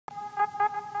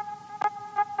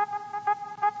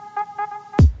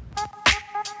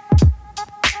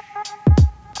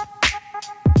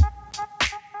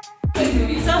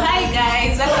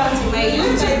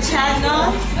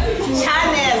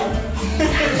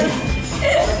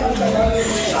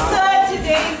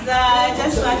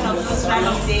just one of those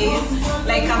random days.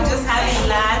 Like I'm just having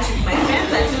lunch with my friends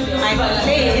at my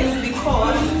place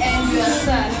because. And your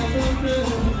son.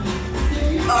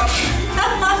 Okay.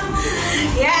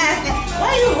 Yes. Why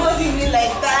are you holding me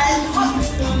like that?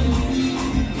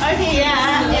 Okay,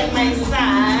 yeah, and my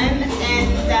son,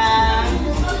 and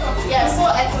yeah, so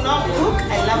I could not cook.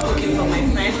 I love cooking for my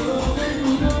friends,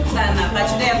 but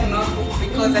today I could not cook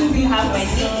because I still have my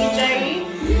knee injury.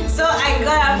 So I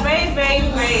got a very, very,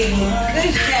 very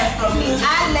good chef from me,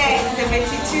 Alex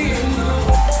 72.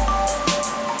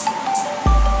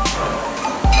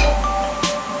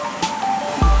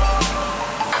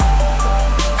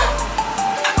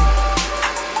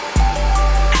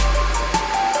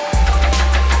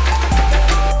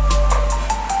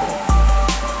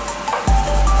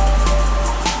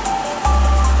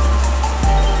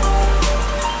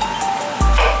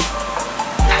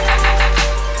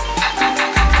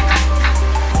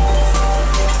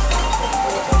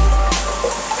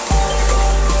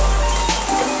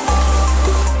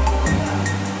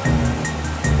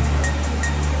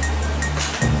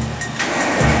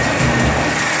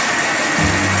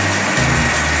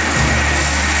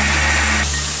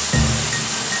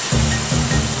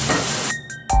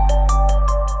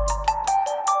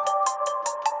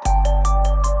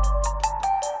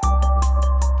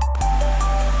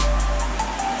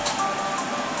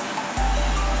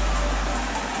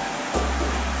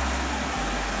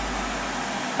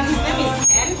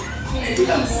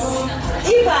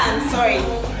 Ivan, sorry.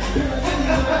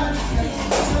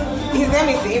 His name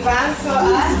is Ivan, so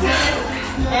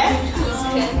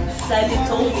Sally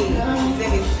told me his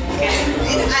name is Ken.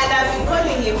 And I've been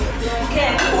calling him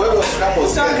Ken.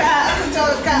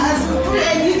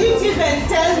 And you didn't even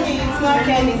tell me it's not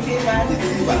Ken, it's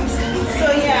Ivan. So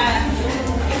yeah,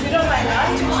 if you don't mind, I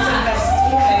want you to take us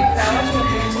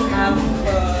to have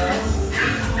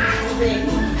today.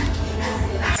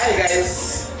 Hi guys.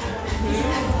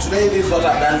 Today this is what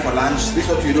I've done for lunch. This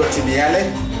is what we do at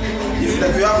Timiale. If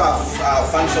like you have a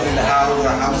function in the house, a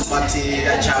house party,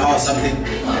 a chama or something,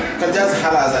 you can just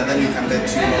holler us and then we can let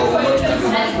you know what to do.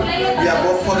 We are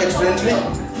both pocket friendly.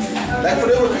 Like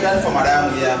today what we done for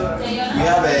Madame here, we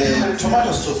have a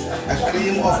tomato soup, a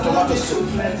cream of tomato soup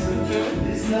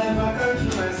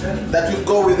that will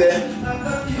go with the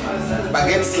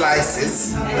baguette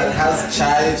slices that has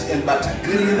chives and butter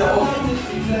grilled in the oven.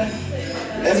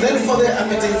 And then for the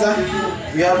appetizer,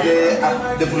 we have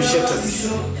the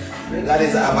bruschettas. That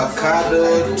is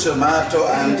avocado, tomato,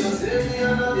 and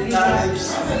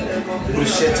turnips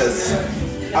bruschettas.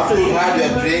 After you have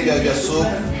your drink or your soup,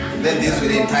 then this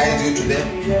will entice you to the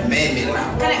main meal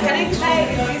now. Can I try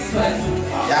this one?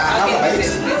 Yeah, okay,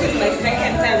 this is my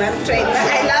second time I'm trying, but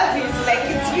I love it. Like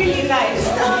it's really nice.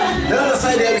 Then on the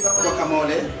side here you have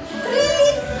guacamole.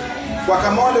 Really?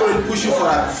 Guacamole will push you for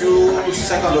a few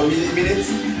seconds or minutes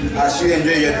as you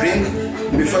enjoy your drink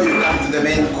before you come to the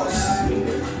main course.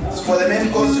 So for the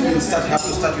main course, you have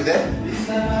to start with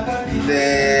the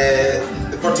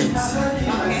proteins.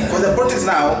 For the proteins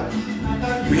now,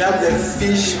 we have the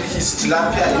fish, which is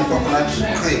tilapia in coconut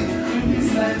cream.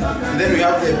 And then we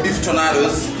have the beef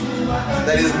tornadoes,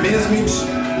 that is mincemeat,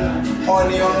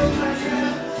 onion,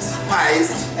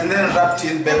 spiced, and then wrapped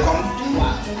in bacon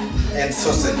and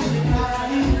sausage.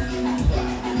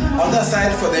 On the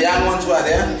side, for the young ones who are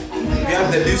there, we have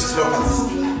the beef sloppers.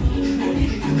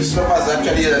 The beef sloppers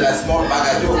actually are like small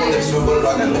burgers. You call them small burgers,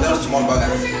 but they're not small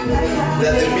burgers. They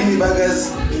are the mini burgers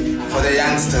for the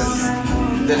youngsters.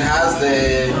 That has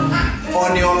the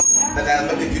onion, that has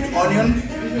barbecued onion,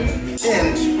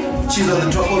 and cheese on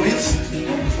the top of it,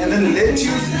 and then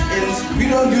lettuce. And we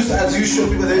don't use, as usual,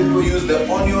 people use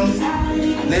the onions,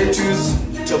 lettuce,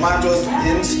 tomatoes,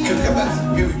 and cucumbers.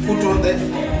 We put on the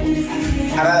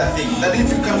another thing that if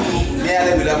you come to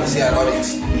Miale, we'll have to see about it.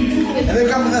 And then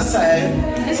come to the side.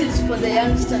 This is for the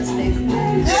youngsters, like.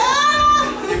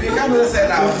 If you come to the side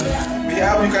now, we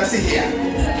have, you can see here,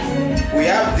 we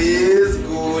have these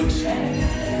good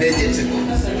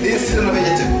vegetables. This seasonal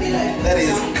vegetable, that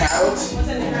is carrot,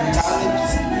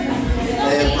 turnips,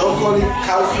 broccoli,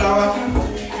 cauliflower,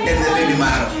 and the baby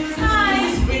marrow.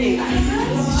 It's really nice.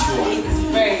 Sure. It's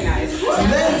very nice. And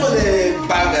then for the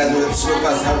burgers or the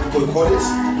sloppers, how people call it,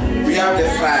 we have the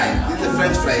fry. This is the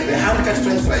French fries, the hand-cut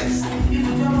French fries.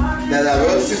 That are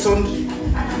well seasoned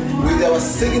with our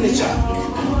signature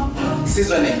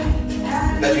seasoning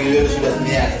that we use with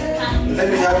Miale. And then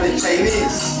we have the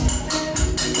Chinese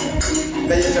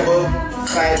vegetable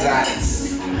fried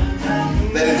rice.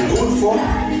 That is good for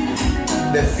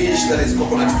the fish, that is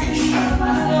coconut fish.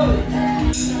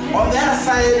 On the other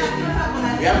side,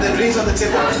 We have the drinks on the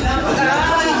table.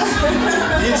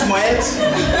 Eat Moet,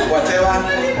 whatever.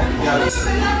 Yeah.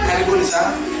 Karibuni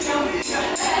sana.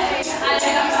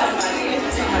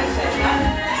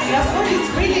 Your food is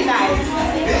really nice.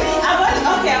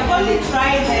 I've only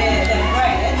tried the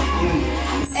bread.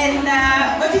 And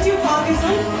what did you call this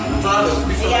one? Tornadoes.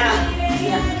 Yeah.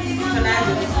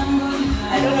 Tornadoes.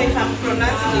 I don't know if I'm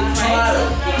pronouncing it right.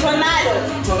 Tornado.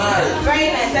 Very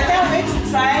nice. I can't wait to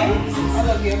try all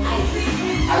of your food.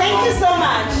 Thank you so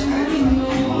much.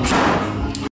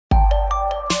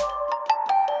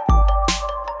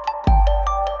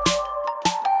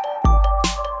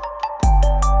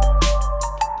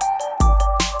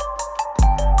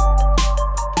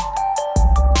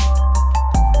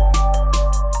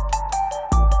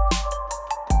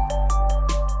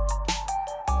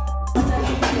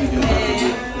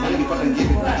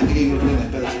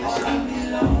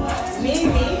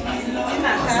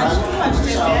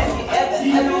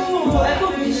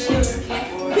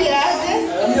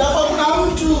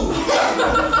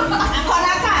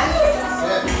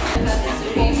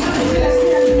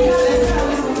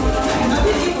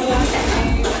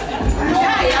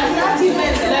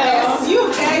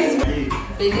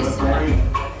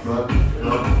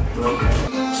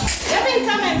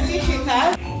 Come and sit with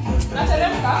us.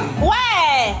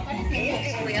 Where?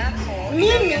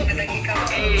 Mimi.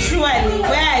 Surely,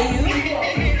 where are you?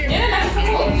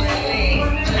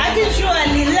 I think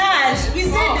surely lunch. We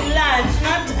said lunch,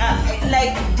 not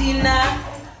like dinner.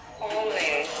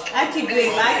 Aki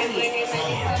great, Aki.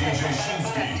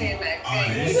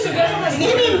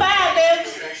 Nini mbaya babe?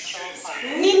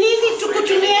 Nini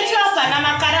tukutumie chopa na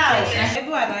makarao?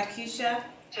 Hebu harakisha.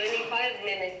 25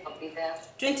 minutes I'll be there.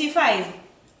 25.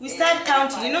 We start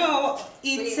counting. You know,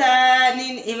 it's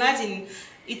imagine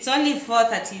it's only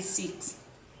 4:36.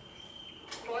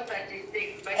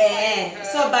 4:36.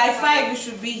 So by 5 we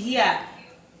should be here.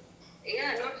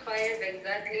 Yeah, not 5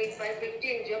 exactly.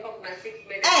 5:15. Job of my 6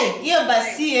 minutes. Hey, hiyo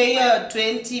basi hiyo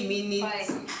 20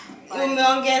 minutes.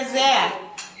 Umeongezea.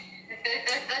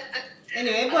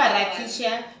 Anyway, hebu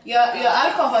harakisha. Your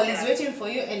alcohol is waiting for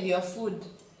you and your food.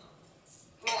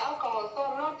 My alcohol, so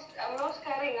I'm not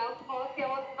carrying alcohol. See, I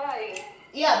was buying.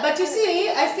 Yeah, but you see,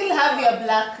 I still have your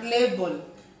black label.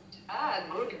 Ah,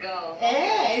 good girl.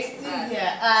 It's still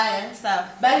here. Stuff.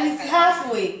 But it's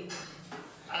halfway.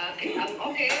 Okay, I'm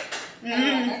okay.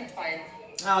 That's fine.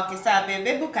 Okay, so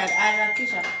baby, book and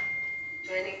harakisha.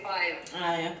 25.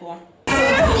 Yeah, poa.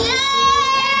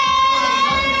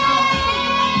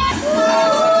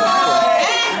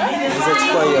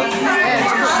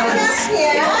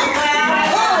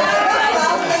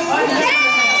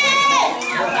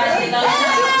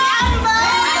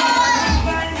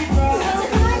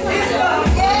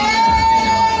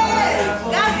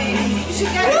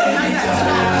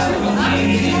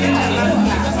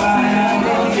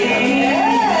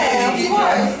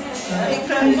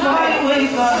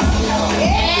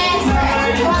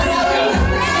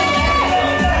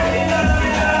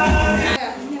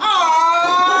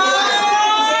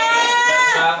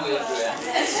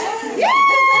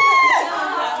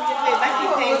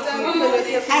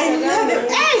 I love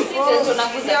it.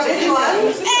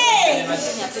 Hey!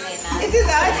 It is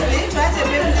actually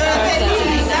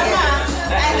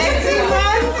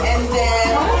and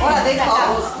what are they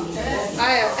called? I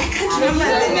can't remember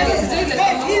the name.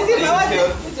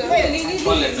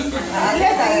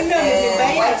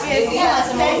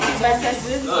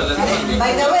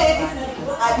 By the way,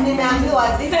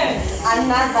 this is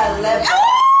another level.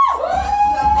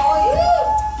 You are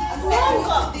going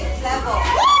to this level.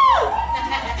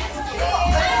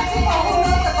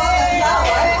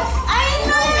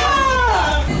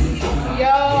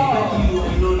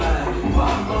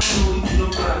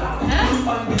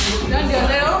 Ndio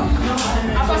leo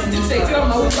hapa sisi tusaidiwa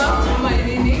mauba ama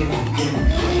nini?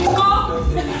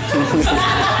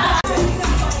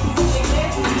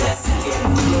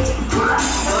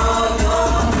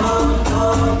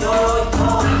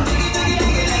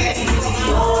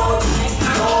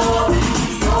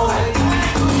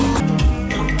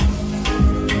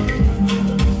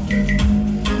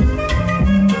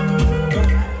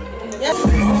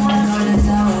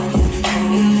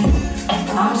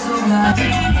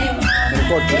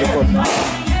 Record.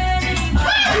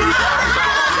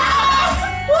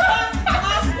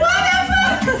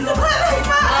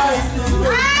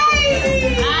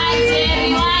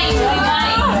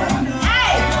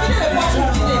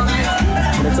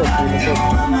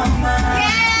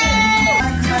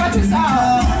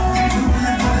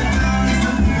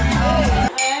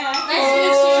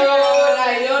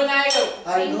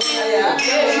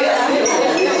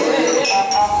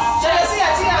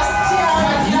 Cheers.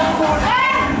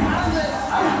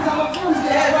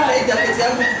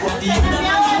 Tea